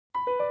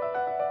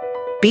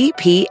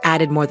BP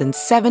added more than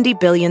 $70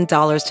 billion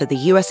to the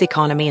U.S.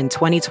 economy in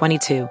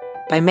 2022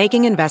 by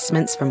making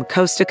investments from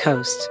coast to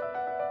coast.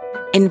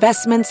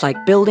 Investments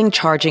like building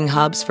charging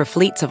hubs for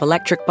fleets of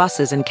electric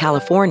buses in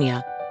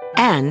California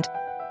and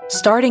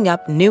starting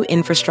up new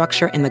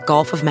infrastructure in the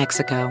Gulf of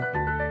Mexico.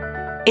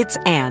 It's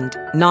and,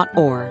 not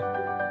or.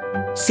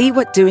 See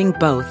what doing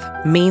both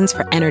means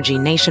for energy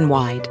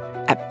nationwide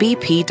at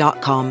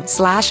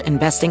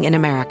bp.com/investing in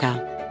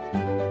America.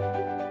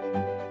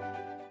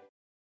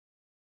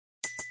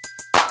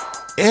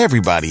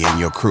 Everybody in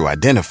your crew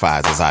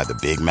identifies as either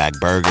Big Mac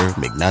Burger,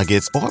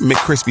 McNuggets, or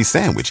McCrispy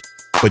Sandwich.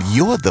 But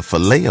you're the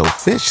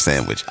Filet-O-Fish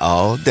Sandwich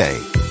all day.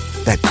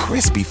 That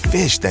crispy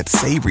fish, that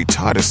savory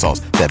tartar sauce,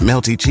 that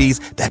melty cheese,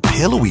 that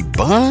pillowy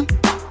bun.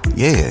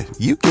 Yeah,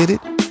 you get it.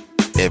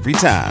 Every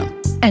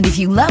time. And if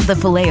you love the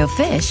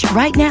Filet-O-Fish,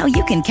 right now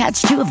you can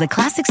catch two of the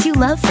classics you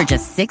love for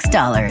just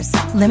 $6.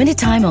 Limited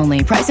time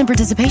only. Price and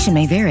participation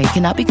may vary.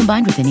 Cannot be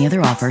combined with any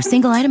other offer.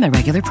 Single item at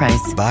regular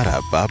price.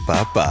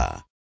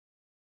 Ba-da-ba-ba-ba.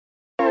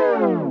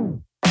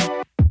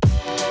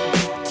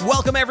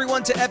 Welcome,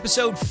 everyone, to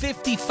episode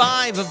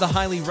 55 of the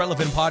Highly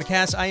Relevant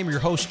Podcast. I am your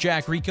host,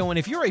 Jack Rico, and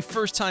if you're a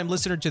first-time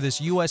listener to this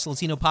U.S.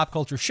 Latino pop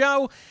culture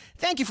show,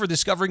 thank you for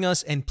discovering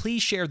us, and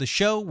please share the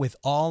show with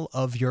all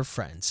of your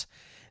friends.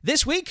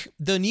 This week,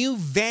 the new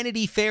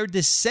Vanity Fair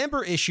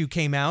December issue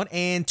came out,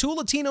 and two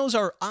Latinos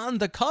are on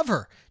the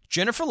cover,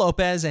 Jennifer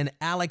Lopez and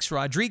Alex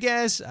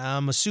Rodriguez.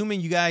 I'm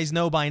assuming you guys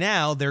know by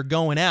now they're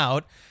going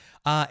out,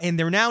 and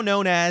they're now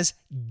known as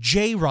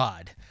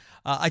J-Rod.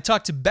 I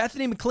talked to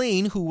Bethany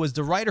McLean, who was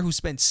the writer who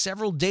spent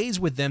several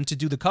days with them to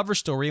do the cover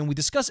story, and we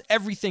discuss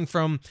everything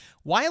from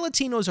why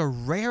Latinos are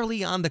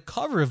rarely on the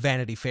cover of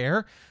Vanity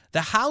Fair,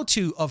 the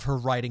how-to of her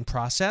writing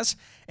process,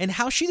 and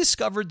how she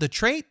discovered the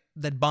trait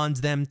that bonds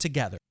them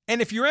together.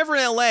 And if you're ever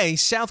in LA,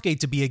 Southgate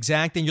to be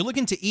exact, and you're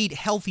looking to eat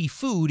healthy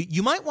food,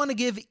 you might want to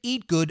give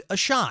Eat Good a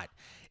shot.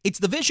 It's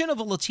the vision of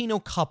a Latino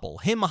couple,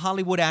 him a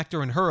Hollywood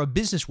actor and her a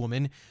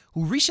businesswoman,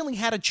 who recently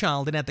had a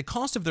child and at the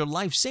cost of their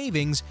life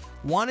savings,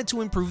 wanted to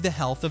improve the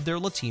health of their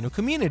Latino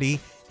community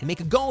and make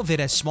a go of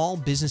it as small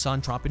business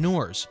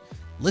entrepreneurs.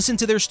 Listen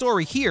to their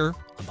story here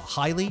on the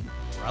Highly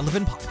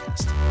Relevant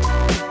Podcast.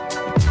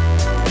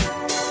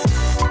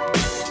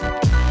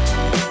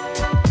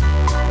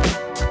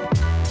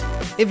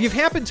 If you've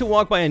happened to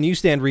walk by a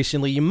newsstand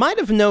recently, you might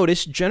have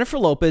noticed Jennifer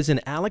Lopez and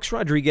Alex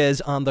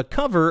Rodriguez on the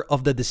cover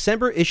of the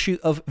December issue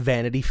of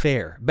Vanity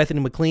Fair.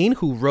 Bethany McLean,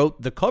 who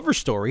wrote the cover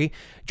story,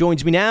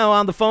 joins me now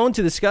on the phone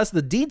to discuss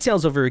the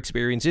details of her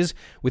experiences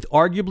with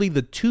arguably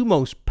the two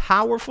most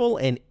powerful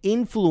and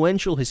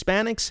influential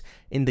Hispanics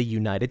in the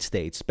United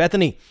States.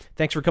 Bethany,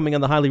 thanks for coming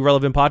on the Highly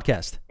Relevant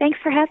Podcast. Thanks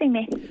for having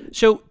me.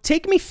 So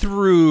take me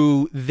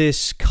through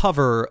this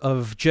cover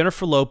of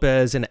Jennifer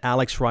Lopez and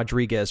Alex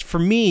Rodriguez. For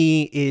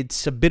me,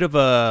 it's a bit of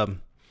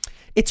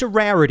it's a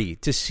rarity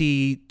to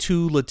see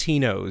two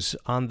Latinos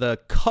on the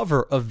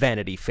cover of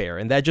Vanity Fair.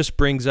 And that just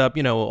brings up,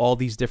 all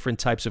these different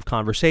types of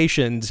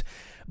conversations.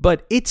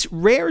 But it's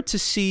rare to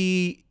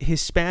see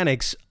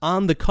Hispanics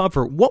on the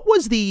cover. What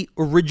was the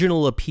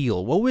original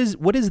appeal?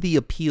 What is the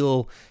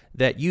appeal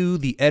that you,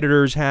 the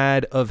editors,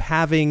 had of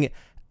having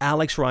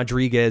Alex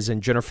Rodriguez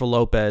and Jennifer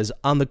Lopez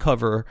on the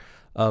cover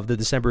of the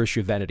December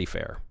issue of Vanity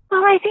Fair?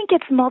 Well, I think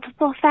it's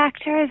multiple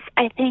factors.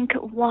 I think,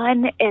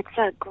 one, it's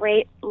a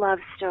great love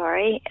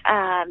story.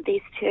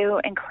 These two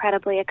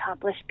incredibly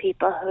accomplished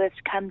people who have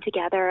come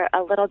together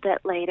a little bit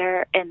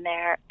later in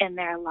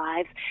their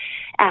lives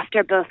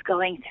after both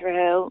going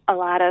through a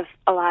lot of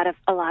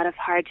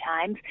hard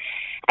times.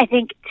 I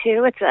think,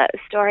 two, it's a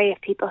story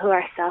of people who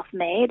are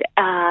self-made,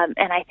 and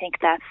I think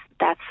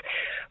that's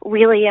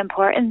really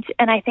important.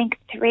 And I think,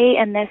 three,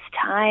 in this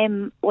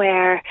time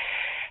where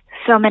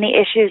so many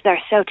issues are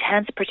so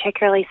tense,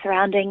 particularly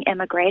surrounding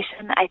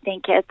immigration, I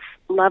think it's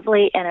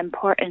lovely and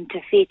important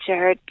to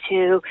feature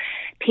two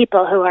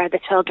people who are the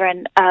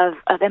children of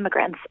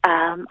immigrants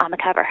on the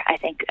cover. I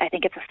think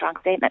it's a strong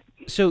statement.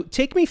 So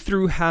take me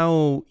through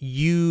how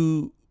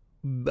you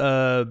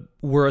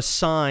were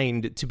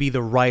assigned to be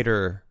the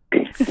writer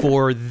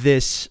for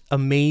this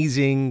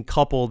amazing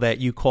couple that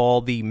you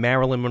call the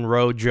Marilyn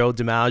Monroe, Joe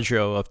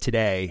DiMaggio of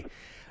today.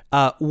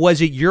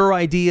 Was it your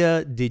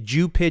idea? Did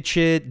you pitch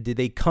it? Did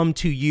they come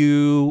to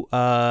you?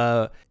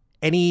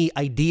 Any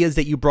ideas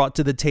that you brought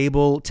to the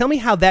table? Tell me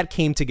how that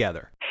came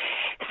together.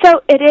 So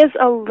it is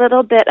a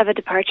little bit of a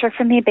departure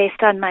for me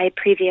based on my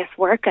previous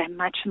work. I'm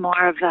much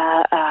more of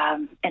a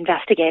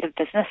investigative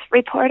business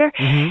reporter,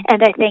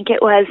 and I think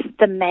it was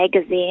the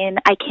magazine.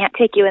 I can't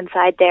take you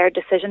inside their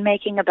decision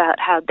making about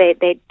how they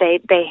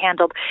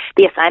handled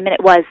the assignment.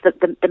 It was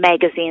the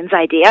magazine's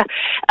idea,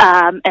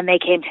 and they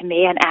came to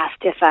me and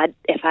asked if I'd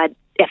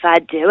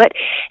do it.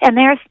 And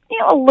there's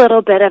a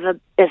little bit of a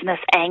business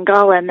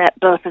angle, and that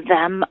both of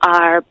them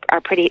are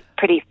pretty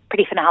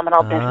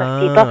phenomenal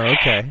business people.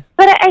 Okay.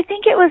 But I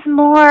think it was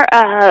more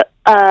a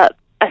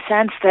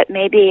sense that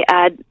maybe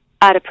I'd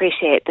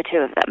appreciate the two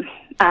of them,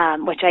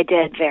 which I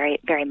did very,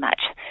 very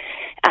much.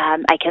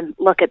 I can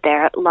look at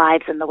their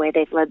lives and the way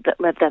they've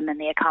lived them and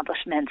the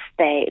accomplishments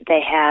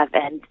they have,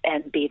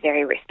 and be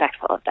very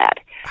respectful of that.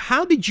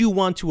 How did you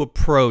want to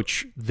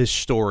approach this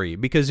story?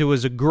 Because it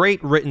was a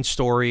great written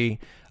story.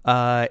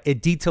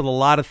 It detailed a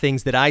lot of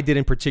things that I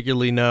didn't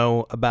particularly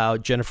know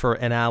about Jennifer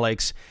and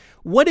Alex.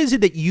 What is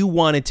it that you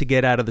wanted to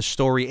get out of the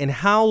story, and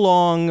how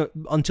long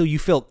until you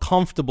felt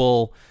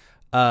comfortable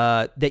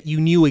that you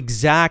knew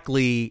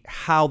exactly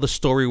how the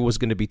story was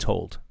going to be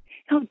told?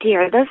 Oh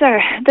dear, those are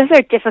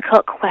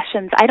difficult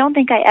questions. I don't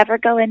think I ever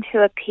go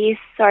into a piece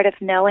sort of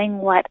knowing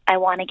what I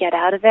want to get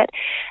out of it.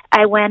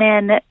 I went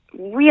in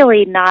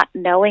really not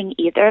knowing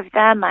either of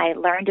them. I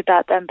learned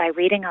about them by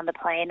reading on the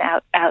plane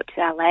out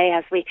to LA.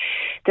 As we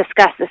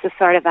discussed, this is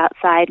sort of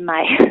outside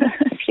my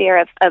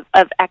sphere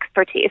of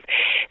expertise.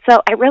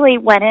 So I really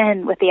went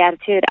in with the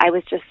attitude I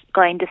was just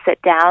going to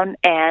sit down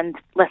and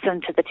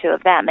listen to the two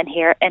of them and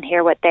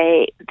hear what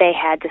they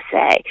had to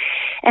say.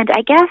 And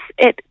I guess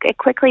it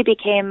quickly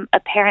became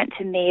apparent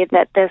to me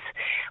that this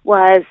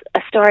was a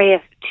story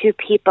of two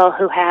people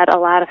who had a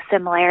lot of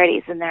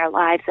similarities in their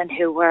lives and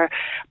who were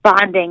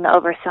bonding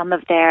over some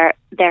of their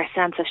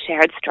sense of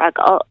shared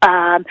struggle.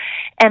 And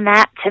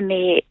that to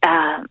me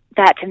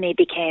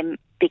became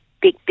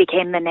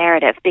the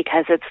narrative,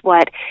 because it's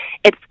what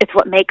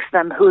makes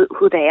them who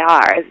they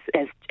are, as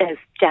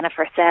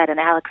Jennifer said and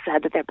Alex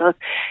said, that they're both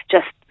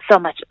just so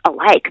much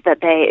alike,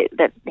 that they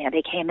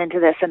came into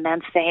this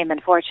immense fame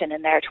and fortune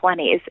in their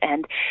 20s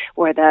and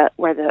were the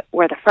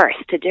first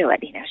to do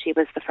it. You know, she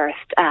was the first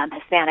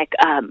Hispanic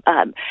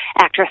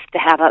actress to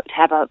have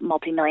a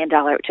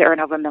multi-million-dollar, to earn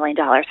over $1 million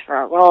for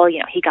a role. You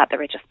know, he got the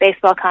richest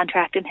baseball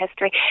contract in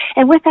history,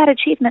 and with that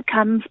achievement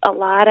comes a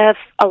lot of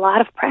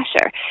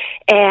pressure,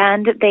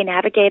 and they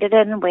navigated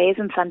it in ways,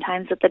 and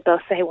sometimes that they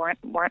both say weren't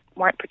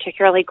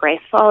particularly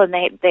graceful, and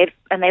they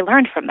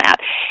learned from that.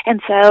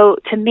 And so,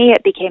 to me,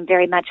 it became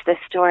very much this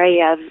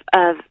story of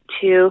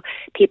two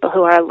people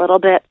who are a little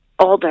bit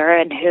older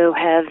and who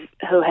have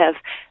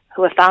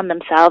found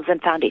themselves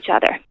and found each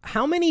other.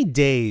 How many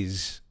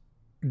days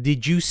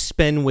did you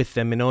spend with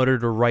them in order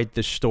to write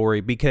this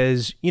story?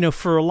 Because, you know,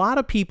 for a lot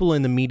of people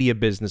in the media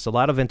business, a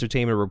lot of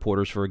entertainment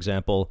reporters, for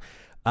example,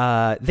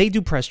 they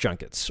do press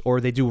junkets, or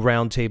they do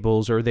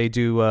roundtables, or they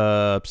do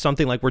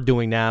something like we're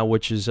doing now,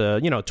 which is a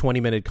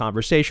 20-minute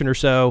conversation or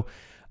so.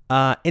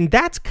 And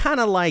that's kind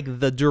of like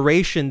the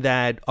duration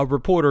that a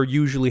reporter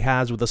usually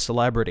has with a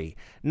celebrity.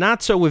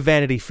 Not so with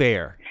Vanity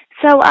Fair.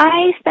 So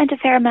I spent a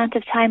fair amount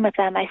of time with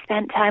them. I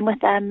spent time with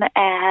them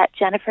at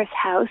Jennifer's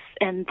house,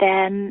 and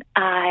then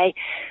I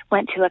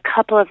went to a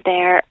couple of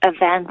their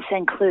events,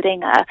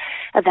 including a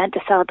event to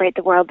celebrate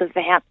the world of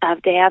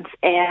dance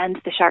and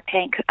the Shark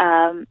Tank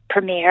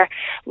premiere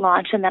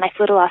launch. And then I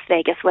flew to Las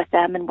Vegas with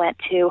them and went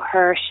to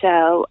her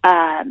show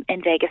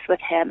in Vegas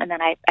with him, and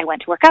then I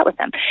went to work out with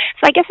them.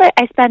 So I guess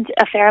I spent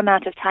a fair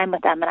amount of time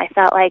with them, and I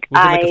felt like was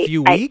it like a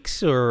few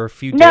weeks or a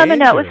few days?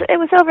 No. It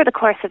was over the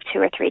course of 2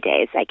 or 3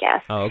 days, I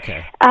guess. Oh, okay.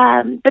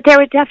 But there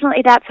was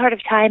definitely that sort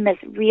of time is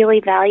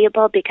really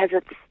valuable, because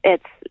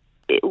it's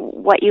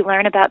what you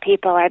learn about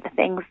people are the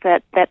things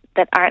that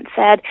aren't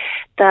said.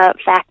 The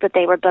fact that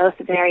they were both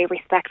very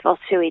respectful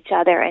to each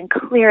other and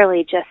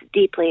clearly just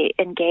deeply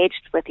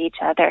engaged with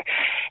each other.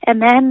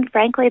 And then,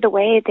 frankly, the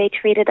way they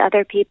treated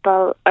other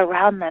people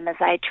around them as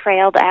I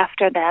trailed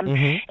after them.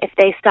 Mm-hmm. If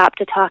they stopped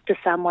to talk to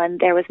someone,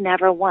 there was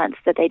never once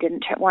that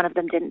one of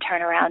them didn't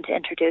turn around to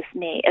introduce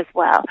me as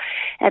well.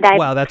 And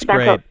wow, that's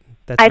great.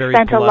 That's very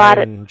polite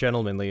and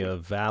gentlemanly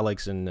of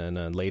Alex and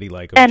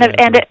ladylike of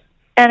Jennifer.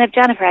 And of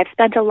Jennifer. I've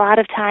spent a lot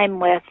of time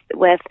with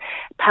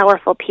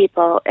powerful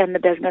people in the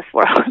business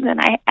world, and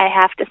I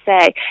have to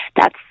say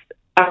that's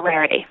a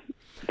rarity.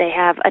 They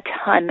have a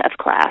ton of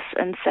class,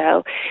 and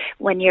so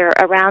when you're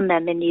around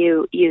them and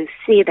you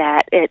see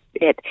that, it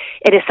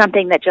is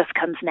something that just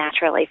comes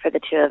naturally for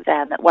the two of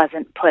them. It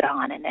wasn't put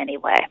on in any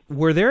way.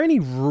 Were there any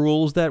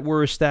rules that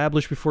were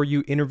established before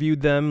you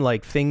interviewed them,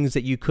 like things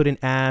that you couldn't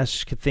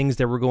ask, things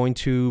that were going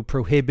to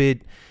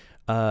prohibit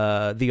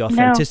the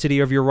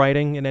authenticity of your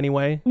writing in any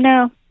way?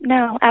 No,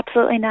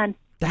 absolutely none.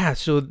 Yeah,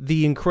 so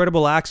the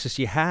incredible access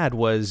you had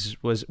was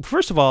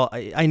first of all,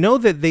 I know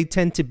that they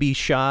tend to be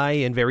shy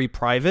and very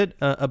private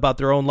about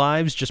their own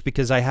lives, just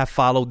because I have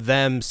followed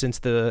them since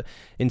the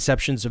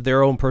inceptions of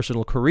their own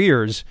personal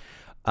careers.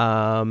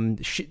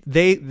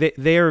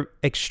 They're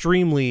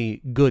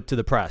extremely good to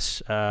the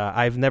press.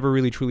 I've never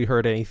really truly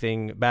heard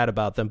anything bad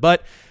about them,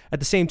 but at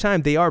the same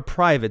time, they are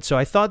private. So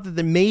I thought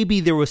that maybe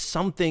there was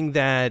something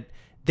that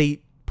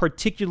they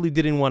particularly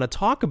didn't want to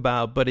talk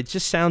about, but it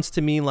just sounds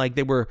to me like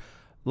they were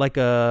like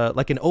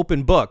an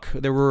open book.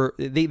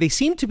 They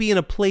seem to be in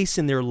a place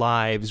in their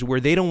lives where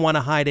they don't want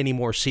to hide any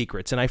more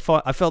secrets. And I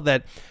felt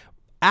that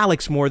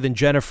Alex, more than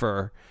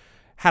Jennifer,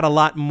 had a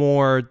lot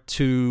more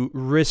to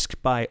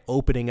risk by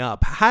opening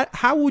up.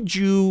 How would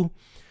you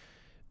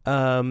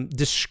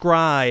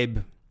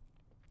describe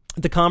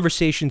the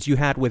conversations you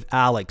had with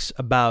Alex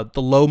about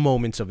the low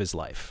moments of his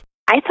life?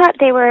 I thought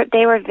they were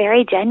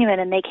very genuine,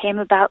 and they came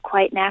about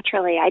quite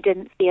naturally. I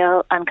didn't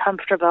feel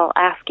uncomfortable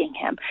asking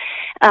him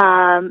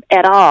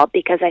at all,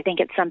 because I think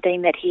it's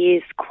something that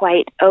he's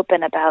quite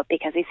open about,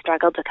 because he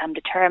struggled to come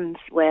to terms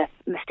with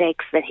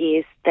mistakes that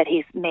he's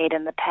made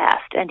in the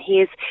past. And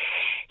he's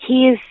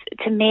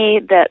to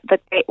me,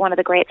 one of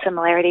the great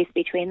similarities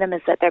between them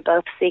is that they're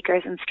both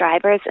seekers and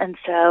strivers, and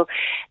so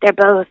they're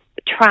both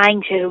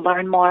trying to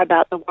learn more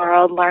about the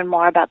world, learn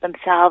more about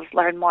themselves,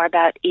 learn more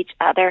about each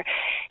other.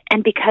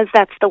 And because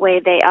that's the way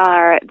they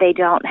are, they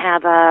don't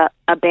have a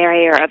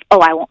barrier of,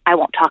 I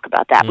won't talk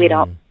about that.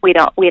 Mm-hmm.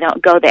 We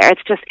don't go there.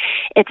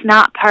 It's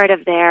not part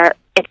of their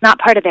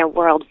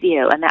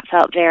worldview, and that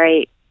felt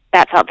very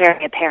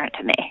apparent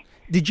to me.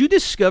 Did you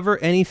discover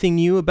anything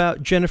new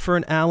about Jennifer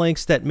and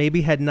Alex that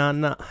maybe had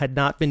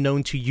not been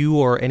known to you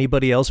or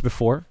anybody else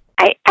before?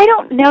 I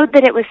don't know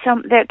that it was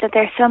that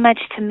there's so much,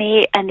 to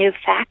me, a new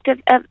fact of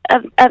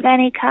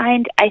any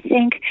kind. I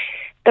think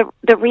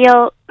the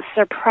real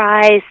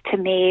surprise to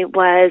me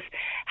was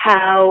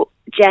how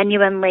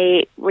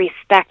genuinely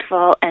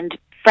respectful and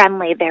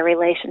friendly their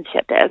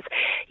relationship is.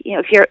 You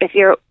know, if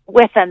you're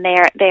with them,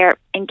 they're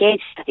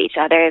engaged with each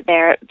other.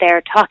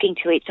 They're talking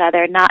to each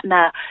other, not in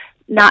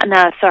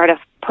a sort of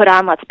put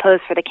on, let's pose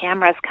for the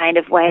cameras kind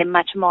of way,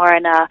 much more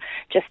in a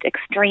just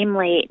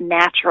extremely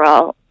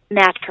natural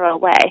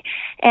way.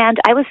 And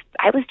I was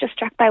just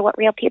struck by what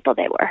real people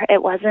they were.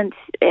 It was,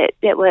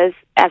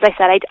 as I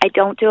said, I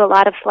don't do a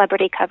lot of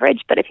celebrity coverage,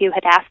 but if you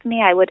had asked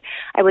me, I would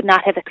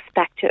not have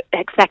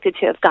expected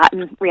to have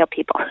gotten real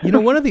people. You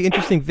know, one of the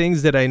interesting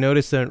things that I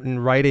noticed in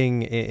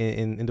writing,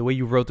 in the way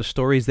you wrote the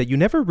story, is that you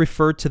never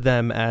referred to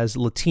them as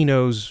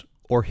Latinos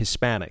or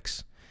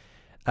Hispanics.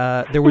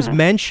 There was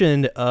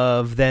mention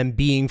of them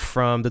being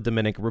from the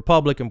Dominican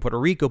Republic and Puerto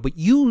Rico, but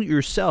you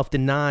yourself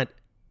did not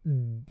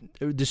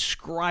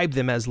describe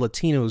them as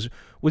Latinos.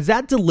 Was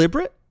that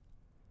deliberate?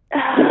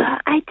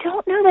 I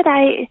don't know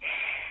that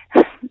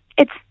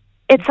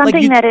it's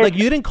something that is, like,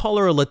 you didn't call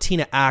her a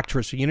Latina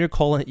actress, or you didn't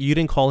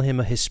call him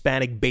a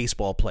Hispanic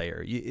baseball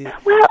player.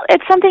 Well,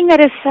 it's something that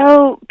is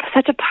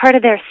such a part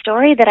of their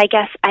story that I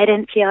guess I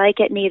didn't feel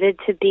like it needed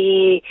to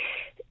be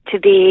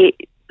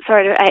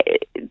sort of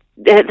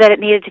that it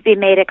needed to be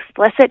made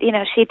explicit. You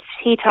know,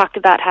 he talked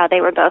about how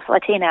they were both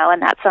Latino,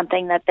 and that's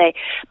something that they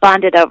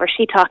bonded over.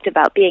 She talked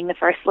about being the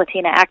first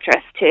Latina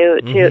actress to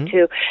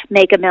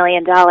make $1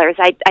 million.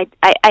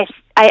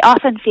 I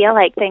often feel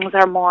like things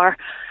are more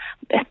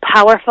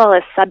powerful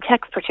as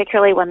subtext,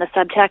 particularly when the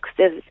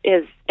subtext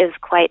is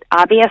quite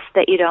obvious,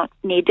 that you don't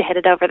need to hit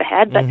it over the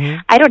head. But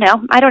I don't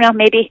know.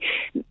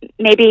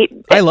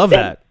 Maybe I love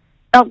that.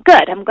 Oh,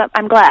 good. I'm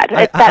glad.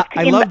 I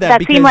love that.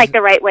 That seemed like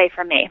the right way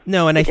for me.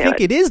 No, and I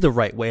think it is the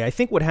right way. I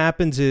think what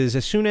happens is,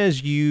 as soon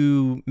as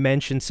you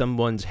mention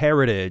someone's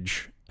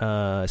heritage,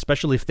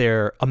 especially if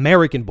they're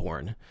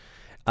American-born,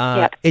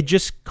 it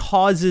just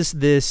causes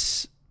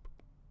this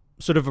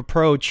sort of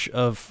approach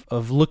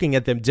of looking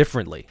at them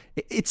differently.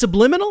 It's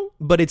subliminal,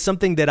 but it's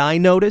something that I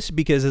notice,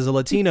 because as a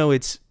Latino, I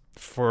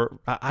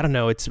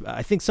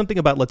think something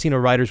about Latino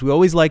writers, we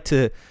always like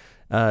to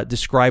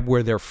describe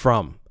where they're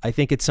from. I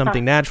think it's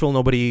something natural.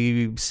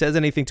 Nobody says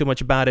anything too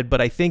much about it,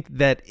 but I think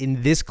that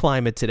in this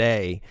climate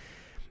today,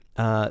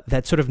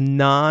 that sort of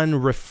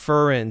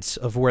non-reference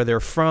of where they're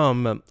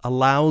from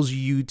allows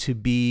you to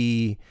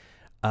be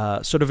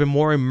sort of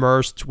more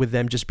immersed with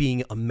them just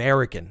being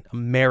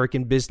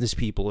American business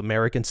people,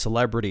 American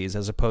celebrities,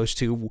 as opposed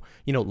to,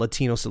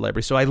 Latino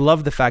celebrities. So I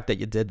love the fact that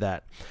you did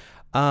that.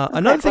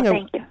 Another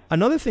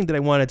thing that I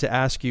wanted to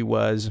ask you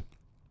was,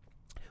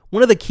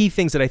 one of the key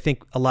things that I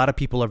think a lot of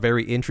people are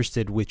very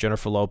interested with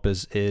Jennifer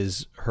Lopez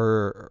is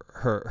her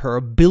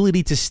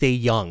ability to stay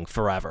young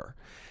forever.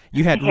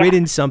 You had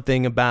written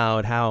something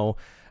about how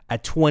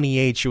at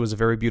 28 she was a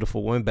very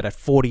beautiful woman, but at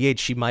 48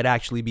 she might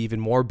actually be even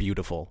more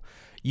beautiful.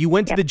 You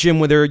went to the gym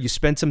with her, you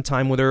spent some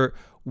time with her.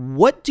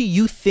 What do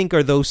you think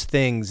are those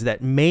things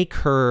that make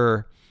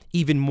her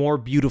even more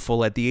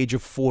beautiful at the age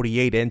of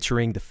 48,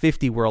 entering the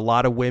 50, where a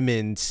lot of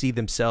women see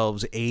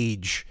themselves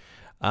age?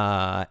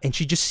 And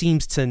she just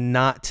seems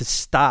to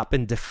stop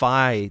and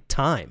defy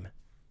time.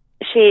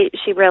 She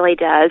really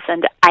does,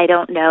 and I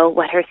don't know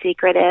what her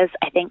secret is.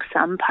 I think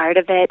some part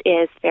of it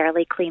is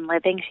fairly clean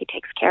living. She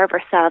takes care of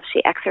herself.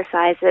 She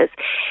exercises.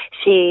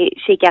 She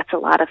gets a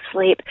lot of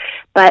sleep.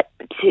 But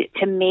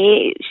to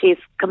me, she's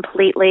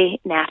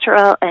completely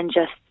natural and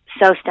just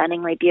so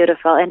stunningly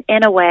beautiful, and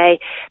in a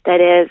way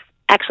that is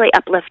actually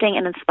uplifting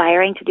and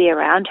inspiring to be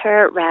around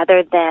her,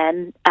 rather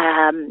than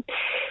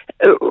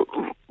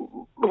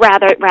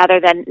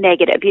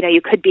negative.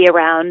 You could be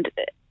around,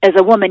 as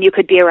a woman, you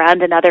could be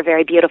around another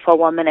very beautiful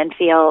woman and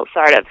feel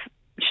sort of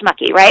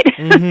schmucky, right?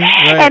 Mm-hmm,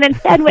 right.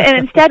 and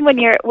instead when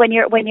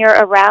you're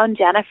around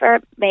Jennifer,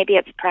 maybe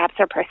it's perhaps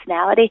her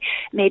personality,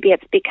 maybe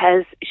it's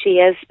because she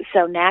is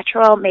so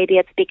natural, maybe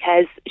it's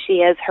because she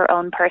is her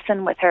own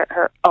person with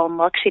her own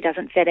look. She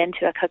doesn't fit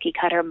into a cookie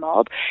cutter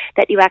mold,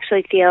 that you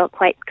actually feel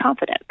quite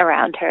confident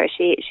around her.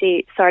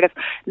 She sort of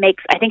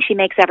makes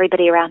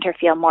everybody around her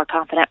feel more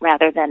confident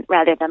rather than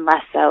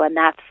less so, and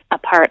that's a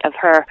part of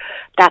her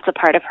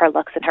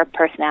looks and her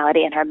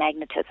personality and her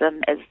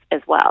magnetism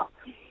as well.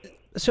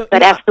 So,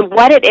 but as to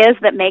what it is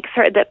that makes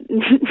her, that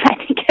I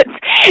think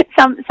it's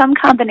some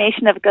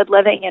combination of good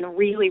living and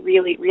really,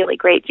 really, really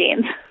great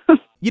genes.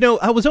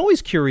 I was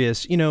always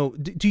curious,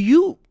 do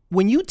you,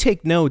 when you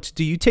take notes,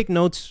 do you take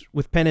notes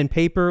with pen and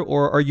paper,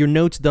 or are your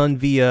notes done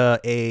via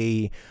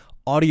a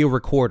audio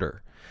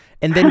recorder?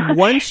 And then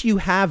once you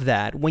have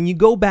that, when you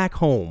go back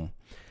home,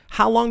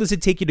 how long does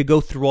it take you to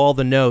go through all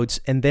the notes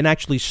and then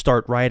actually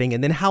start writing?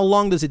 And then how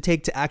long does it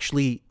take to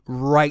actually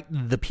write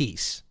the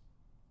piece?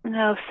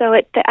 No, so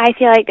I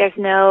feel like there's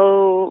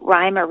no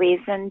rhyme or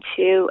reason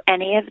to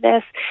any of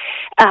this.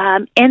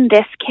 In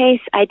this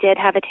case, I did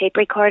have a tape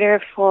recorder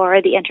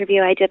for the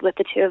interview I did with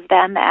the two of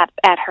them at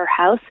her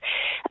house.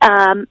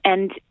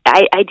 And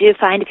I do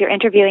find if you're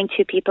interviewing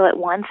two people at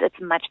once, it's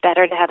much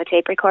better to have a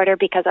tape recorder,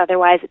 because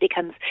otherwise it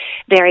becomes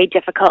very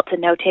difficult to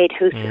notate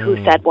who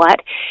said what.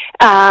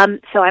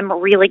 So in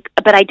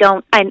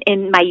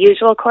my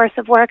usual course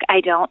of work, I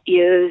don't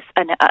use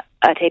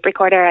a tape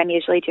recorder. I'm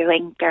usually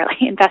doing fairly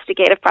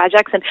investigative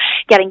projects, and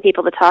getting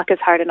people to talk is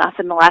hard enough,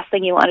 and the last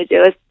thing you want to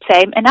do is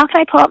say, and now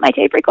can I pull up my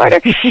tape recorder?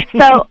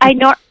 So I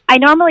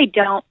normally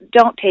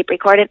don't tape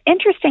record. And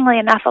interestingly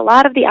enough, a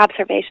lot of the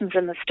observations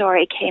in the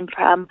story came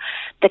from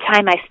the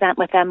time I spent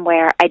with them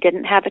where I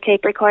didn't have a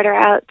tape recorder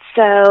out.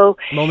 So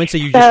moments that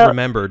you just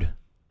remembered.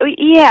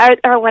 Yeah,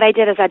 or what I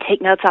did is I'd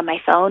take notes on my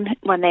phone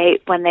when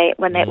they'd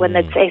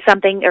say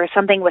something, or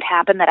something would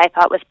happen that I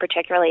thought was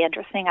particularly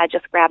interesting. I'd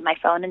just grab my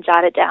phone and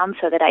jot it down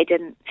so that I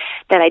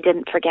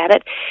didn't forget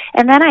it.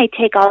 And then I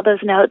take all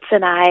those notes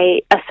and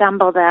I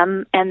assemble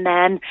them, and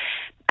then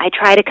I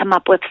try to come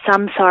up with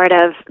some sort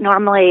of,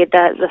 normally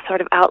the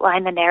sort of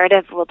outline, the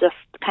narrative will just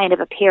kind of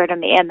appear to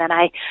me, and then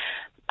I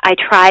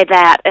try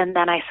that, and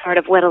then I sort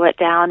of whittle it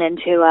down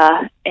into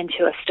a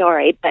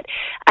story. But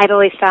I've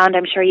always found,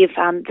 I'm sure you've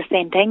found the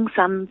same thing,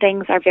 some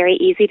things are very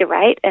easy to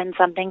write and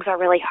some things are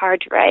really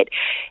hard to write.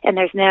 And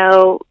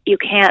you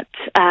can't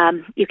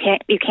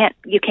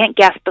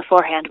guess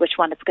beforehand which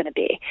one it's going to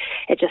be.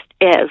 It just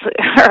is,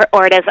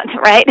 or it isn't,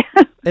 right?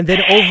 And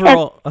then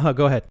overall,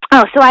 go ahead.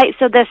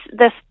 So this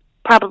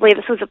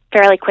was a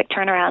fairly quick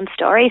turnaround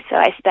story. So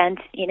I spent,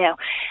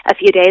 a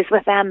few days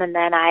with them, and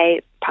then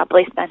I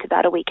probably spent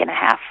about a week and a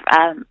half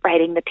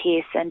writing the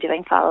piece and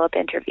doing follow-up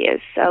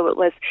interviews. So it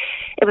was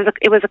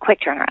a quick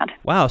turnaround.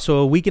 Wow, so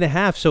a week and a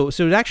half. So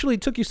it actually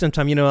took you some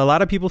time. A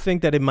lot of people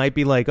think that it might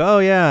be like, oh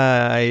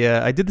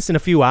yeah, I did this in a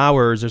few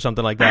hours or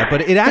something like that.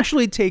 But it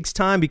actually takes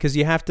time, because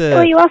you have to.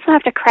 Well, you also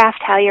have to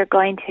craft how you're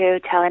going to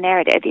tell a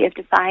narrative. You have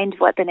to find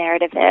what the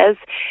narrative is,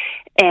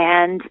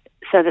 and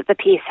so that the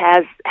piece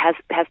has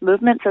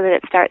movement, so that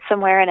it starts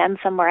somewhere and ends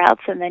somewhere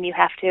else, and then you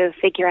have to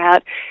figure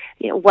out,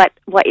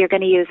 what you're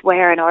going to use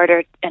where in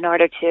order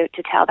to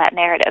tell that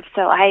narrative.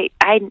 So I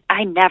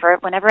never,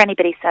 whenever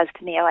anybody says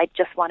to me, "Oh, I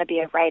just want to be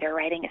a writer.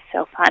 Writing is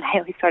so fun," I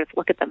always sort of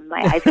look at them,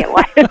 my eyes get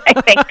wide, and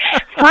I think,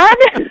 "Fun?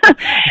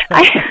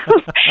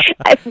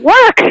 It's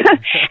work."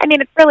 I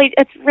mean,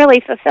 it's really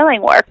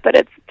fulfilling work, but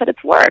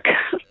it's work.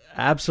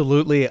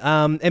 Absolutely.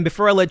 And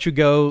before I let you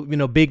go,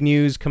 big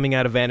news coming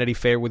out of Vanity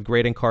Fair with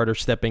Graydon Carter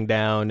stepping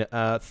down.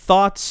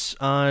 Thoughts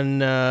on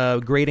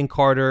Graydon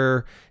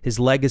Carter, his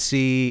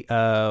legacy,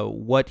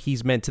 what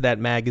he's meant to that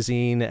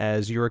magazine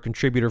as you're a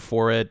contributor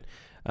for it.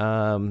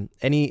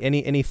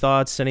 Any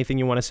thoughts, anything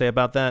you want to say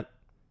about that?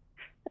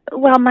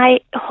 Well, my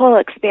whole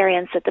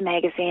experience at the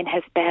magazine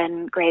has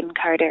been Graydon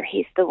Carter.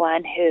 He's the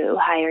one who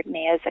hired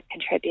me as a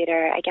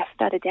contributor, I guess,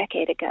 about a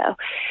decade ago.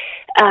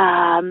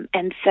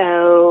 And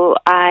so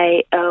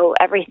I owe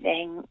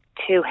everything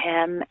to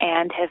him,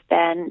 and have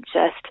been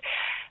just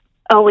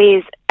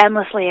always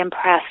endlessly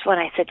impressed when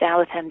I sit down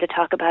with him to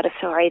talk about a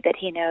story, that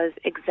he knows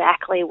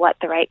exactly what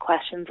the right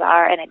questions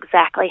are and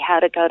exactly how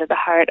to go to the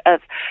heart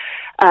of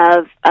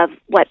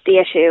what the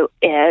issue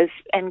is.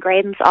 And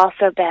Graydon's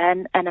also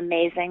been an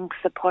amazing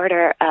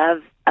supporter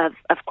of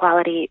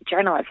quality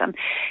journalism.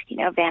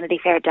 Vanity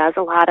Fair does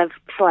a lot of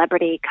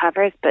celebrity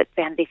covers, but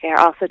Vanity Fair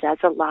also does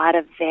a lot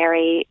of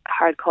very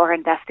hardcore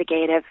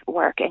investigative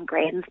work, and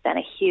Graydon's been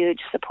a huge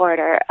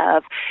supporter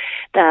of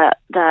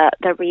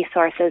the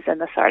resources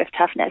and the sort of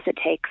toughness it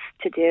takes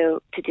to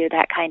do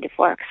that kind of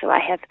work. So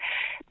I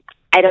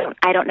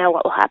don't know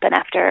what will happen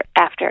after.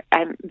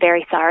 I'm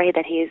very sorry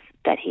that he's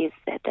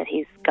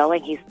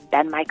going. He's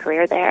been my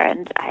career there,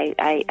 and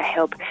I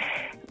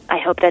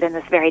hope that in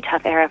this very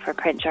tough era for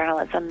print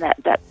journalism that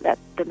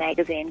the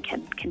magazine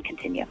can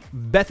continue.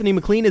 Bethany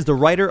McLean is the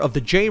writer of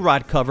the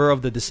J-Rod cover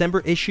of the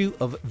December issue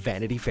of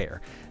Vanity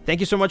Fair. Thank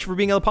you so much for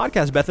being on the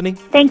podcast, Bethany.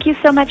 Thank you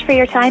so much for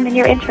your time and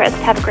your interest.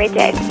 Have a great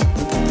day.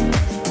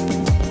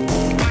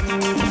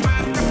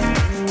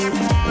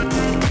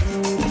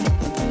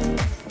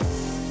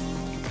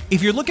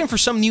 If you're looking for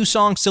some new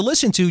songs to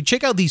listen to,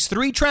 check out these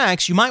 3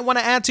 tracks you might want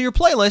to add to your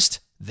playlist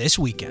this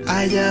weekend.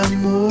 Hay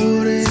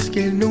amores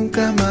que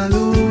nunca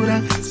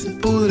maduran, se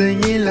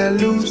pudren y la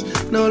luz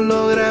no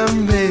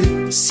logran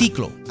ver.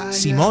 Ciclo,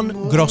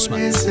 Simón Grossman.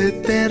 Amores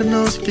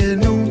eternos que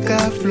nunca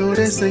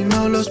florecen,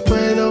 no los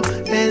puedo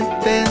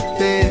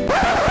entender.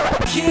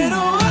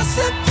 Quiero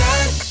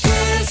aceptar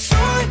que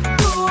soy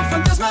tu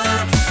fantasma,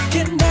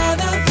 que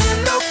nada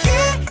de lo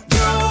que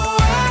yo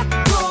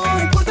hago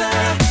importa.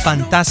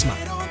 Fantasma,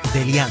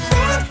 de Liana.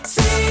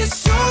 Si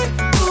soy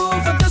tu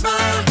fantasma,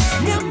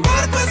 mi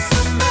amor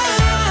cuesta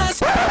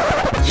más.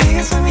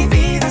 Llegas a mi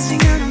vida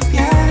sin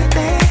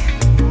anunciarte.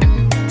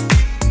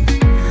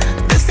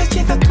 Desde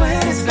chica tú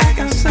eres la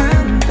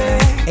causante.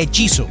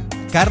 Hechizo,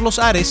 Carlos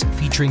Ares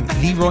featuring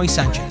Leroy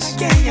Sánchez.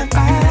 Aquella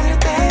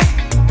parte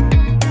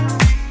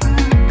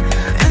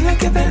en la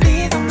que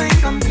perdido me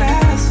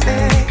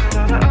encontraste.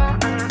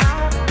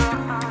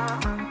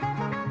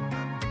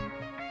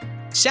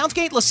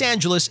 Southgate, Los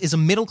Angeles is a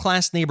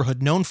middle-class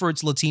neighborhood known for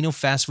its Latino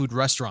fast food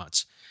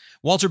restaurants.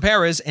 Walter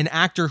Perez, an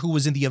actor who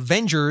was in The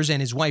Avengers, and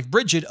his wife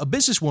Bridget, a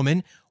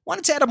businesswoman,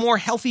 wanted to add a more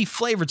healthy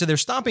flavor to their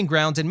stomping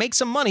grounds and make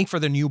some money for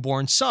their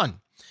newborn son.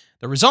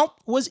 The result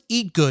was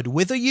Eat Good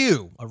with a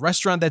U, a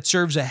restaurant that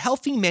serves a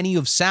healthy menu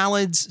of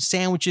salads,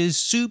 sandwiches,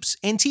 soups,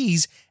 and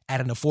teas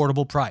at an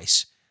affordable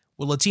price.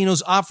 Will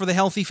Latinos opt for the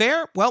healthy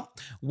fare? Well,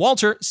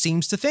 Walter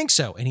seems to think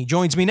so, and he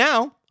joins me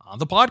now on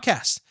the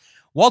podcast.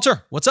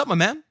 Walter, what's up, my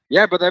man?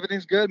 Yeah, but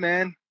everything's good,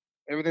 man.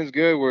 Everything's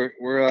good.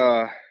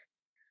 We're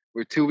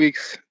 2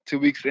 weeks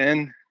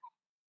in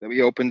that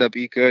we opened up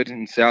Eat Good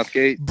in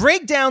Southgate.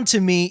 Break down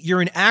to me.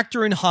 You're an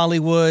actor in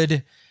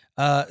Hollywood,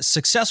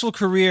 successful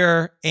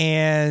career,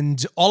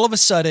 and all of a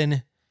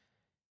sudden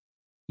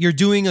you're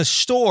doing a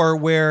store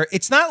where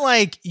it's not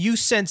like you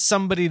sent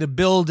somebody to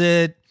build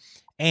it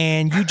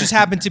and you just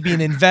happen to be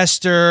an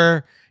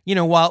investor, you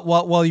know,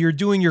 while you're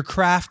doing your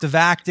craft of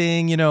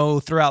acting, you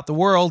know, throughout the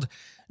world.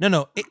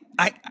 No.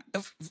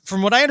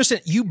 From what I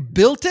understand, you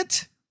built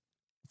it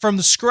from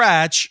the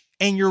scratch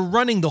and you're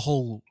running the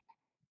whole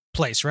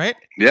place, right?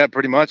 Yeah,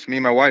 pretty much. Me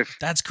and my wife.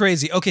 That's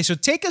crazy. Okay, so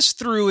take us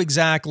through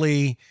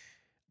exactly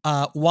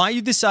why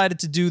you decided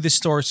to do this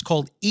store. It's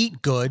called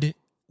Eat Good.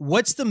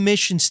 What's the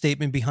mission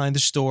statement behind the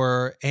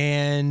store,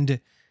 and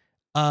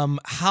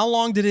how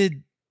long did it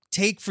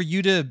take for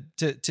you to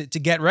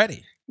get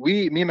ready?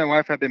 Me and my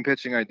wife have been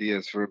pitching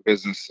ideas for a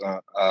business.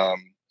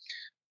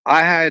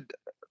 I had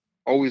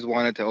always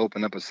wanted to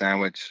open up a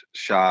sandwich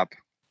shop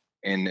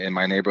in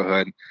my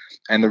neighborhood,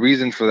 and the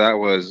reason for that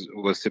was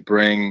to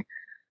bring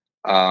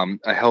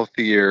a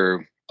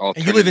healthier alternative.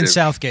 And you live in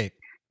Southgate.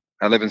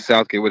 I live in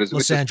Southgate, which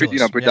is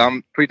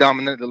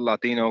predominantly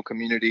Latino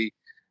community.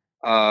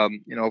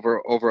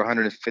 Over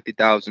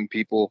 150,000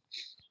 people,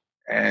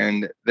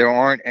 and there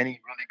aren't any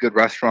really good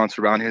restaurants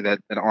around here that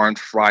aren't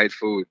fried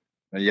food.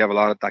 You have a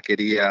lot of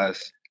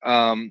taquerias.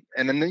 And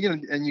then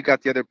and you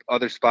got the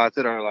other spots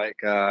that are like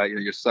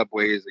your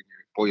Subways and your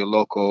Pollo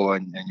Loco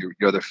and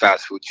your other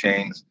fast food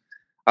chains,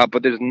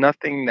 but there's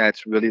nothing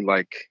that's really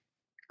like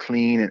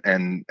clean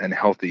and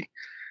healthy,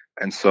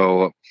 and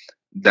so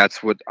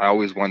that's what I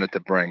always wanted to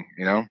bring,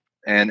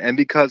 and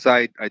because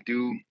I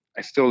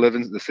still live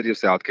in the city of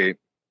Southgate.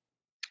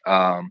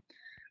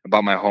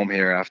 About my home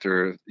here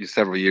after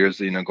several years,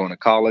 going to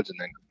college and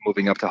then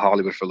moving up to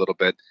Hollywood for a little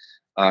bit.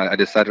 I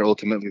decided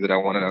ultimately that I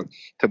wanted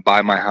to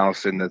buy my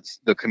house in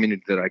the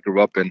community that I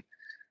grew up in.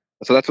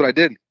 So that's what I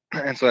did.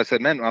 And so I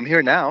said, man, I'm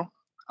here now.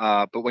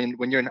 But when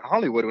you're in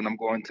Hollywood, when I'm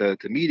going to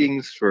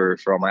meetings for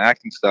all my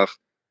acting stuff,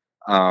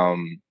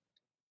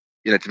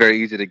 it's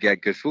very easy to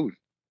get good food,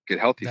 get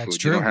healthy That's food.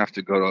 True. You don't have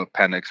to go to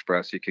Panda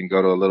Express. You can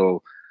go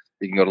to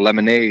you can go to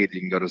Lemonade. You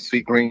can go to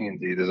Sweet Green.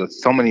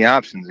 There's so many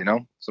options,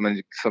 so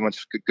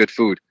much good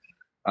food.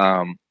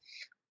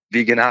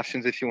 Vegan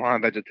options if you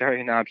want,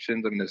 vegetarian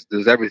options. I mean,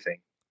 there's everything.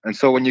 And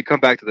so when you come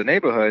back to the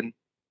neighborhood,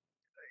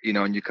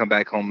 and you come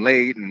back home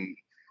late, and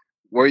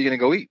where are you going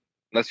to go eat?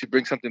 Unless you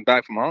bring something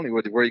back from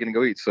Hollywood, where are you going to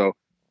go eat? So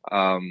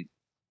I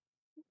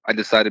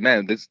decided,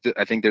 man,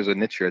 I think there's a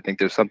niche here. I think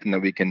there's something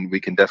that we can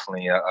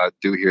definitely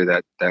do here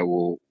that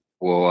will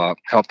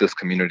help this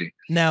community.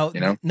 Now,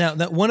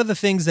 one of the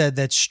things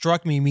that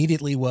struck me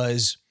immediately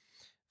was,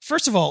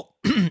 first of all,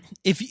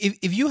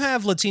 if you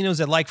have Latinos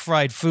that like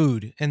fried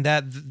food and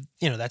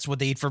that's what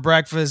they eat for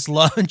breakfast,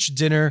 lunch,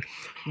 dinner,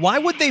 why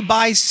would they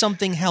buy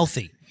something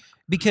healthy?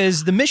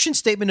 Because the mission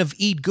statement of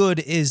Eat Good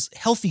is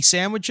healthy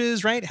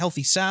sandwiches, right?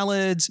 Healthy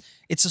salads.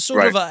 It's a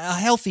sort of a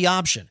healthy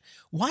option.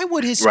 Why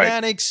would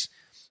Hispanics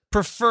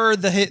prefer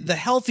the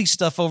healthy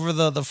stuff over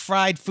the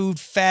fried food,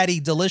 fatty,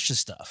 delicious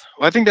stuff?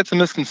 Well, I think that's a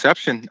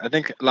misconception. I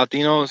think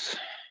Latinos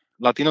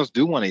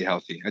do want to eat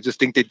healthy. I just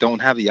think they don't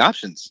have the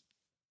options.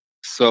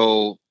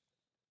 So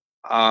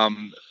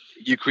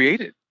you create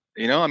it.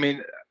 I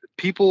mean,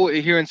 people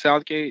here in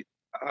Southgate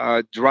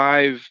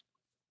drive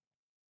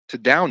to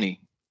Downey,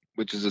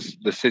 which is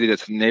the city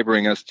that's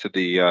neighboring us to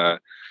the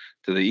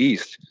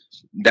east.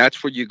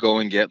 That's where you go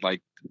and get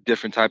like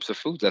different types of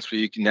foods. That's where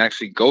you can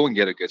actually go and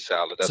get a good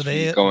salad. That's so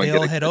where you go and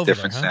get a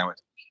different sandwich.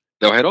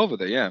 they'll head over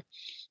there. Yeah.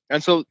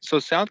 And so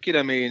Southgate,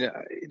 I mean,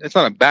 it's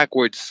not a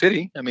backward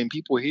city. I mean,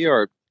 people here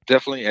are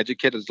definitely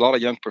educated. There's a lot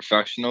of young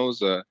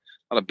professionals, a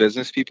lot of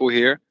business people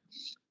here.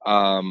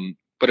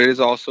 But it is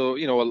also,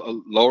 you know,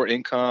 a lower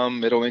income,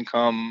 middle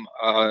income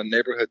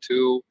neighborhood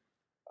too.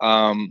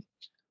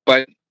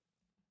 But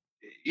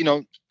you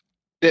know,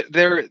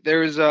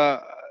 there's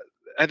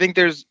I think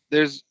there's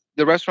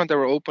the restaurant that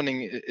we're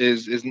opening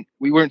is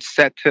we weren't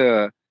set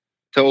to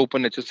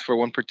open it just for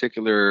one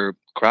particular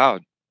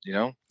crowd. You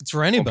know, it's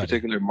for anybody. One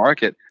particular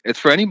market. It's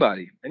for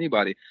anybody.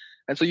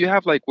 And so you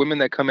have like women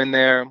that come in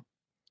there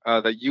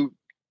that you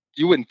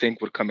wouldn't think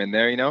would come in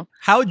there. You know,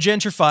 how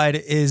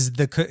gentrified is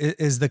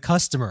the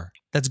customer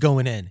that's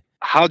going in?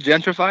 How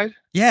gentrified?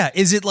 Yeah,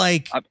 is it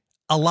like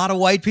a lot of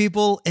white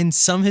people and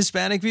some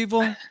Hispanic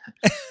people?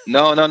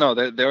 No.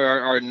 There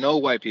are no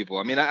white people.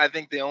 I mean, I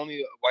think the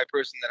only white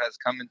person that has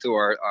come into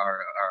our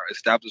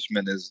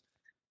establishment is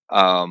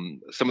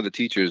some of the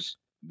teachers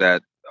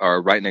that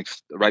are right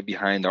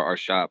behind our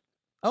shop.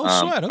 Oh,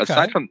 sweat. Okay.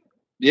 Aside from,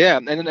 yeah,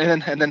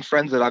 and then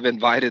friends that I've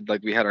invited,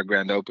 like we had our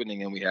grand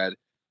opening and we had,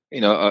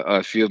 you know,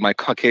 a few of my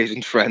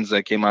Caucasian friends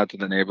that came out to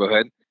the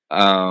neighborhood.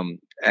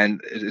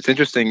 And it's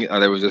interesting.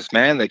 There was this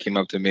man that came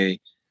up to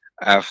me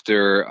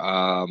after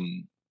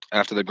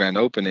the grand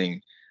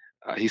opening.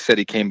 He said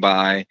he came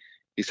by.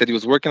 He said he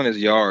was working on his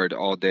yard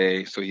all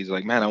day. So he's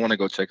like, man, I want to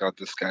go check out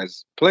this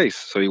guy's place.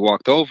 So he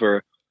walked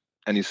over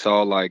and he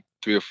saw like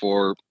 3 or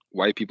 4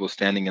 white people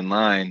standing in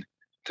line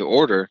to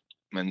order.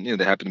 And, you know,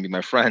 they happened to be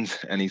my friends.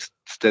 And he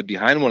stood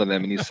behind one of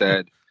them and he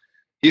said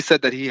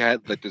that he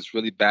had like this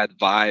really bad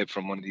vibe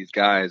from one of these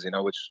guys, you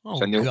know, which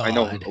I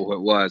know who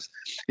it was.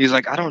 He's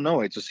like, I don't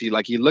know. It just, he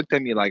looked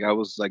at me like I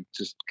was like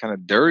just kind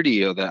of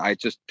dirty, or that I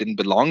just didn't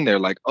belong there.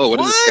 Like, oh, what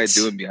is this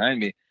guy doing behind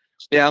me?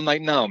 Yeah, I'm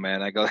like, no,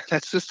 man. I go,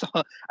 that's just,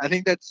 I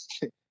think that's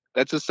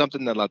just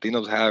something that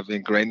Latinos have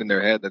ingrained in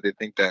their head, that they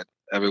think that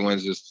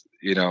everyone's just,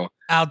 you know,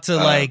 out to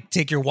like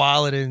take your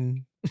wallet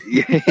and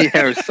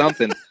yeah, or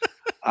something.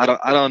 I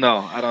don't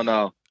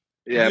know.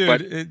 Yeah,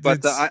 dude,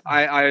 but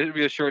I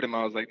reassured him.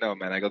 I was like, no,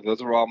 man. I go,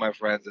 those are all my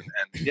friends, and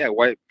yeah,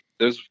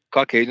 there's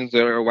Caucasians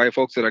that are white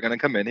folks that are gonna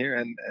come in here,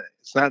 and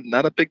it's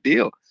not a big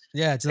deal.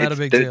 Yeah, it's not a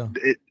big deal.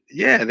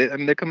 I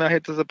mean, they come out here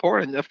to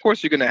support, and of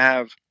course, you're gonna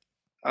have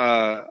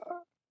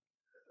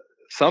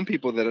some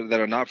people that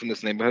are not from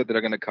this neighborhood that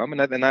are gonna come,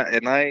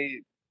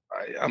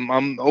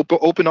 I'm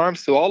open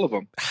arms to all of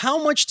them.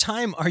 How much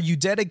time are you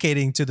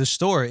dedicating to the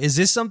store? Is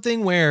this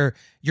something where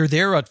you're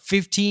there at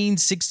 15,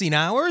 16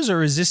 hours?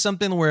 Or is this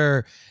something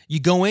where you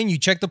go in, you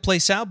check the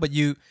place out, but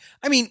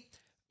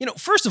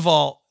first of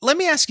all, let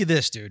me ask you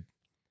this, dude.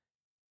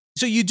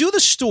 So you do the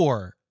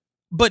store,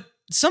 but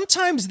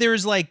sometimes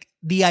there's like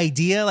the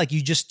idea, like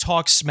you just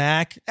talk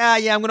smack.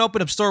 Yeah, I'm going to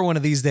open up a store one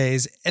of these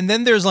days. And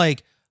then there's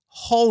like,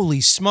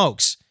 holy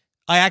smokes,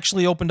 I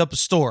actually opened up a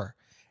store.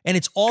 And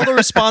it's all the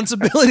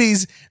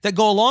responsibilities that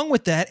go along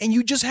with that. And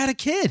you just had a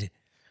kid.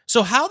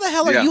 So how the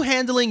hell are you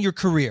handling your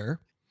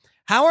career?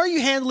 How are you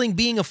handling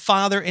being a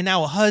father and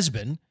now a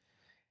husband,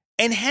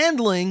 and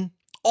handling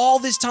all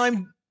this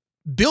time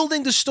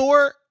building the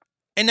store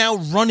and now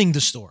running the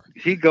store?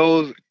 He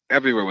goes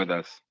everywhere with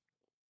us.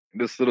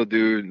 This little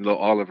dude, little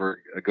Oliver,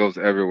 goes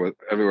everywhere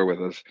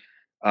with us.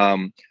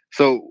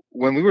 So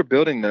when we were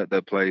building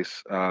the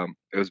place,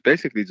 it was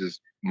basically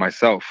just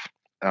myself.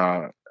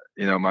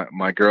 You know,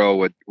 my girl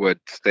would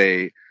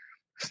stay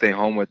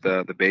home with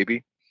the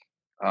baby,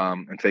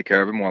 and take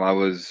care of him while I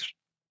was,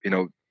 you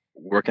know,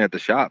 working at the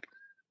shop.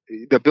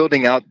 The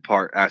building out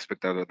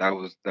aspect of it, that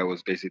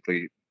was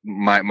basically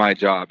my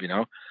job, you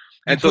know.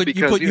 And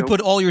you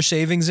put all your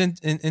savings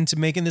into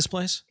making this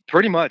place?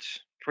 Pretty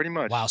much.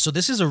 Wow. So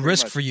this is a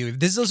risk for you. If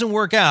this doesn't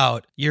work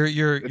out,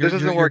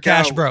 you're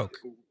cash broke.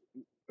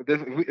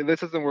 If this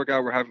doesn't work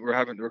out,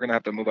 we're gonna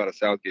have to move out of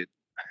Southgate.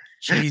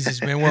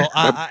 Jesus, man. Well,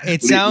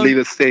 leave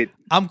the state.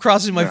 I'm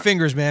crossing my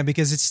fingers, man,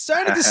 because it's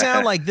starting to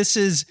sound like this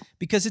is,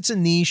 because it's a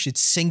niche, it's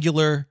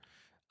singular.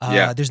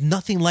 There's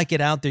nothing like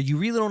it out there. You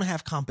really don't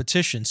have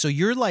competition. So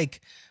you're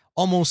like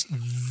almost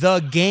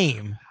the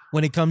game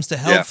when it comes to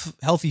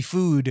healthy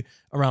food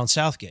around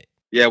Southgate.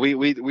 Yeah, we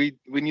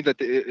knew that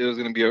it was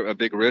going to be a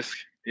big risk,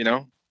 you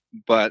know,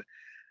 but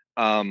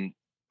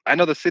I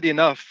know the city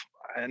enough,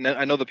 and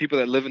I know the people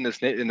that live in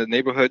the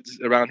neighborhoods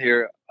around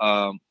here.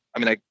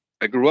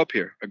 I grew up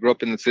here. I grew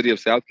up in the city of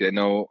Southgate. I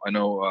know,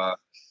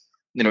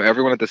 you know,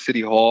 everyone at the city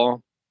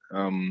hall.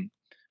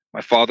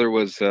 My father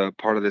was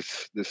part of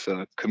this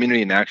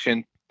community in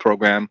action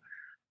program,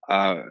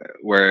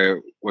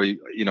 where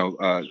you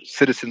know,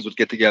 citizens would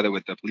get together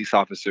with the police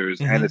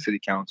officers and the city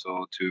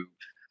council to,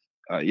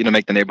 you know,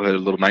 make the neighborhood a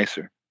little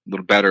nicer, a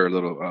little better,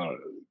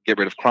 get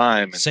rid of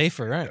crime, and,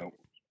 safer, right? You know,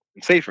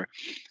 safer.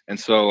 And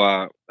so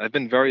I've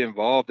been very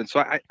involved, and so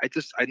I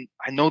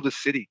know the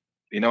city.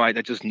 You know, I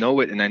just know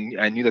it, and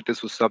I knew that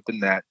this was something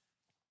that,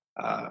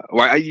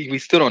 we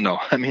still don't know.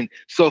 I mean,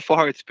 so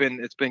far it's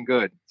been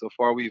good. So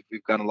far we've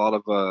gotten a lot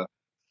of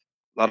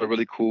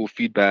really cool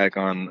feedback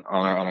on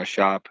our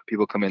shop.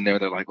 People come in there,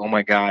 they're like, "Oh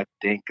my God,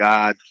 thank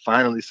God,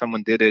 finally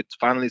someone did it.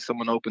 Finally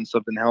someone opened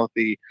something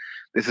healthy.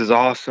 This is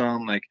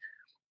awesome." Like,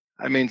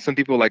 I mean, some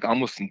people like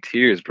almost in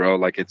tears, bro.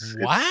 Like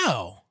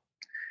wow.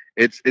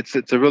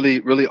 It's a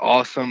really, really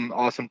awesome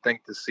thing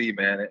to see,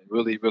 man.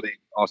 Really, really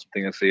awesome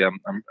thing to see.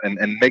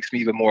 And makes me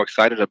even more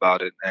excited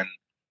about it. And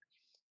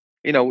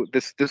you know,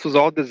 this was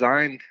all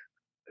designed.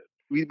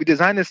 We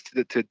designed this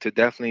to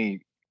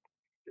definitely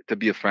to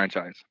be a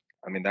franchise.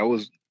 I mean, that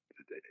was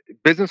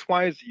business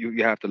wise.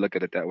 You have to look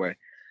at it that way.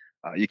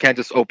 You can't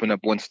just open up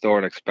one store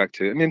and expect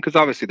to. I mean, because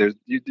obviously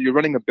you're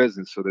running a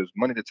business, so there's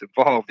money that's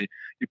involved.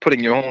 You're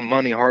putting your own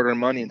money, hard-earned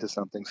money into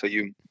something, so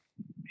you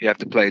have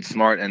to play it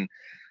smart. And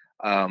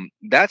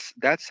that's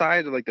that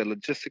side, like the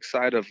logistics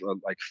side of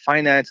like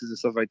finances and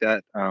stuff like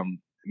that.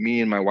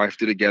 Me and my wife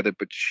do together,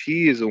 but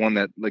she is the one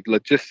that like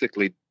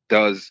logistically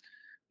does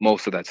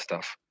most of that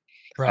stuff.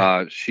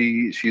 Right.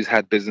 She's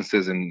had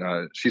businesses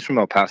and she's from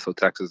El Paso,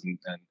 Texas, and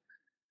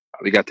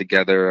we got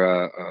together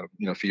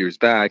a few years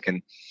back,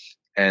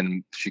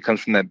 and she comes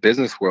from that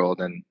business world,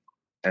 and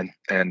I'm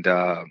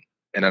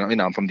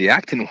from the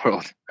acting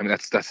world. I mean,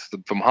 that's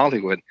from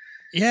Hollywood.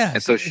 Yeah,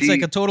 and so it's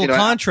like a total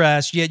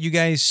contrast. Yet you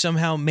guys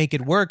somehow make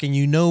it work, and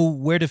you know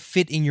where to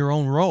fit in your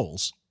own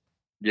roles.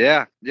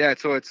 Yeah.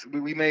 So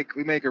we make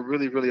a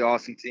really, really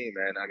awesome team,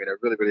 man. I mean, a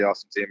really, really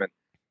awesome team,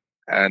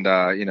 and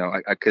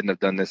I couldn't have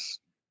done this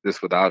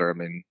without her. I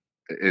mean,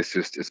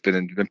 it's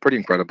been pretty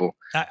incredible.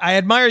 I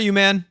admire you,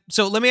 man.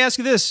 So let me ask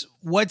you this: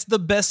 what's the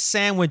best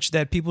sandwich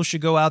that people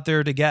should go out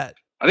there to get?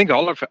 I think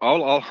all of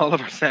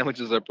our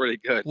sandwiches are pretty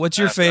good. What's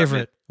your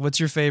favorite? What's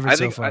your favorite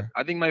so far?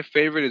 I think my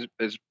favorite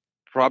is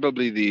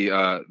probably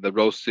the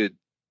roasted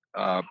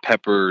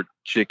pepper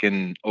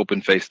chicken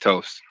open faced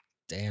toast.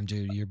 Damn,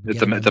 dude, you're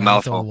it's a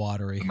mouthful.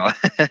 Watery.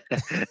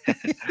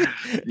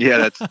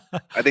 Yeah,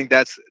 I think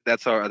that's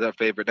our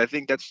favorite. I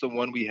think that's the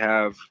one we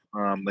have.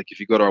 Like if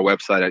you go to our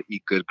website at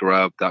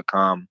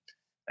eatgoodgrub.com,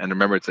 and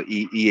remember it's a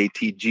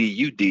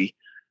EATGUD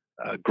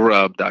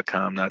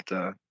grub.com. Not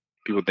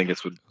people think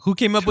it's with. Who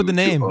came up with the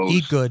name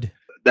Eat Good?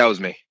 That was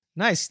me.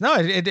 Nice. No,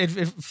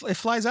 it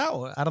flies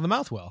out of the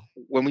mouth well.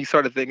 When we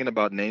started thinking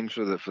about names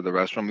for the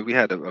restaurant, we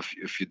had a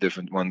few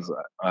different ones,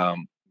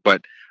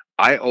 but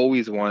I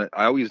always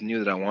knew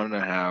that I wanted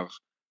to have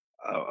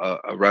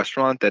a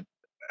restaurant that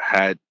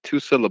had 2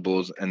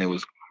 syllables and it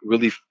was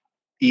really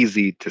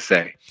easy to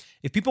say.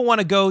 If people want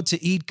to go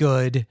to Eat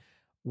Good,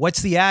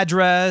 what's the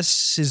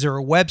address? Is there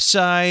a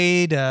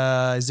website?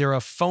 Is there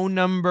a phone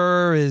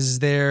number? Is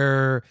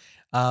there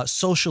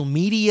social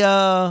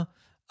media?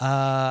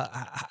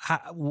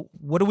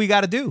 What do we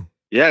got to do?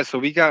 Yeah, so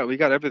we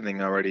got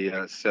everything already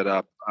set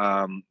up.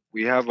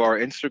 We have our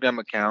Instagram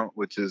account,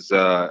 which is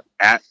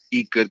at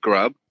Eat Good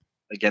Grub.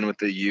 Again, with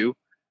the U,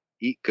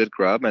 Eat Good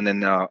Grub. And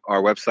then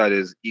our website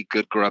is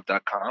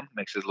eatgoodgrub.com.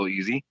 Makes it a little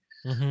easy.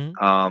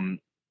 Mm-hmm.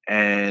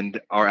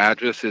 And our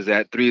address is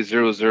at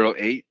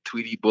 3008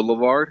 Tweedy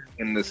Boulevard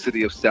in the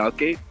city of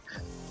Southgate,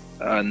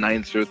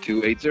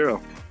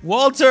 90280.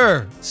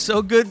 Walter,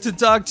 so good to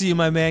talk to you,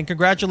 my man.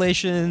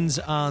 Congratulations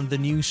on the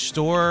new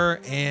store.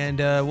 And,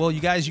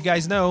 you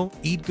guys know,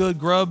 Eat Good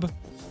Grub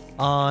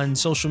on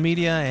social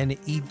media and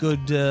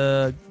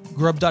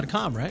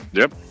eatgoodgrub.com, right?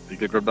 Yep,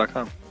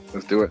 eatgoodgrub.com.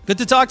 Let's do it. Good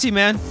to talk to you,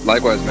 man.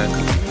 Likewise, man.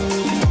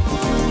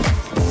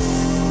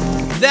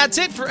 That's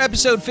it for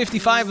episode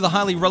 55 of the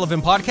Highly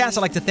Relevant Podcast.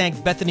 I'd like to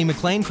thank Bethany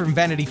McLean from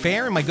Vanity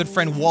Fair and my good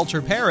friend Walter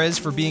Perez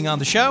for being on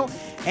the show.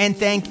 And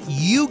thank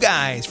you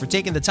guys for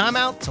taking the time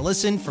out to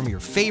listen from your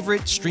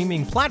favorite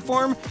streaming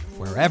platform,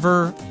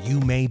 wherever you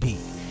may be.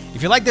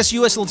 If you like this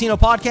U.S. Latino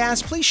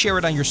podcast, please share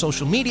it on your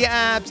social media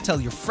apps,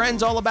 tell your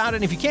friends all about it,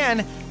 and if you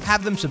can,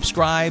 have them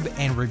subscribe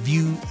and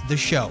review the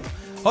show.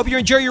 Hope you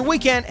enjoy your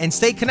weekend and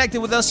stay connected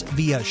with us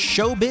via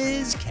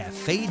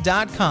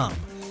showbizcafe.com.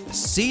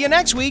 See you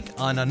next week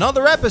on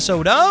another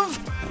episode of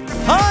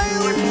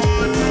Highly.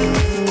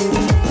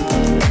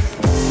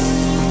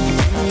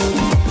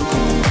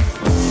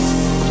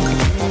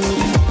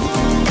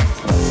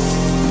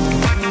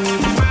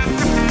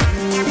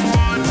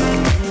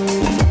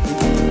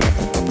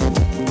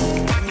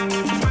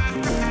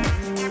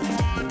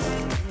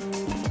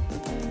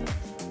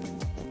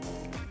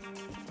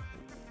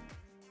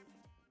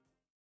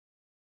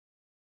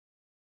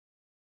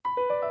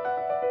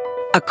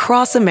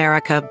 Across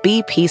America,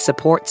 BP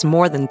supports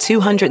more than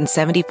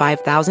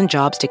 275,000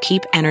 jobs to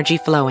keep energy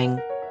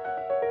flowing.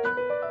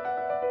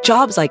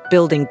 Jobs like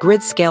building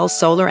grid-scale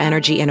solar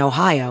energy in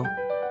Ohio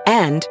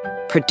and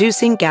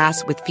producing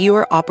gas with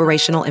fewer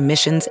operational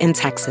emissions in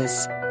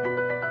Texas.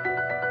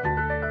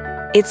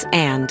 It's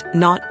and,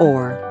 not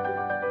or.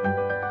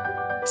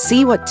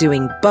 See what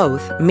doing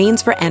both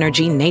means for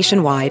energy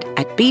nationwide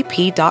at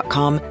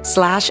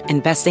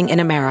bp.com/investing in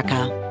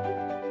America.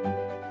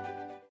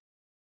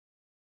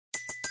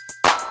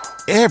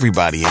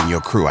 Everybody in your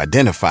crew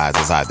identifies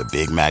as either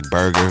Big Mac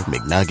Burger,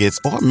 McNuggets,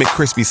 or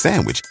McCrispy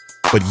Sandwich.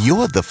 But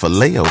you're the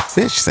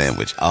Filet-O-Fish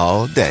Sandwich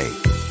all day.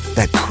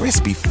 That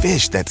crispy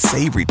fish, that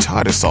savory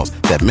tartar sauce,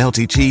 that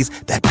melty cheese,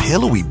 that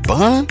pillowy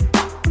bun.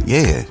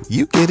 Yeah,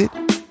 you get it.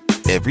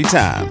 Every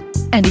time.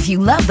 And if you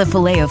love the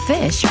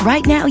Filet-O-Fish,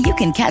 right now you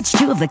can catch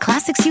 2 of the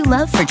classics you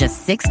love for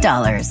just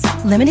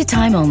 $6. Limited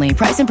time only.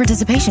 Price and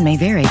participation may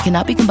vary.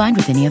 Cannot be combined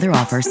with any other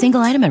offer.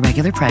 Single item at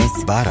regular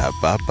price.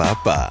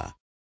 Ba-da-ba-ba-ba.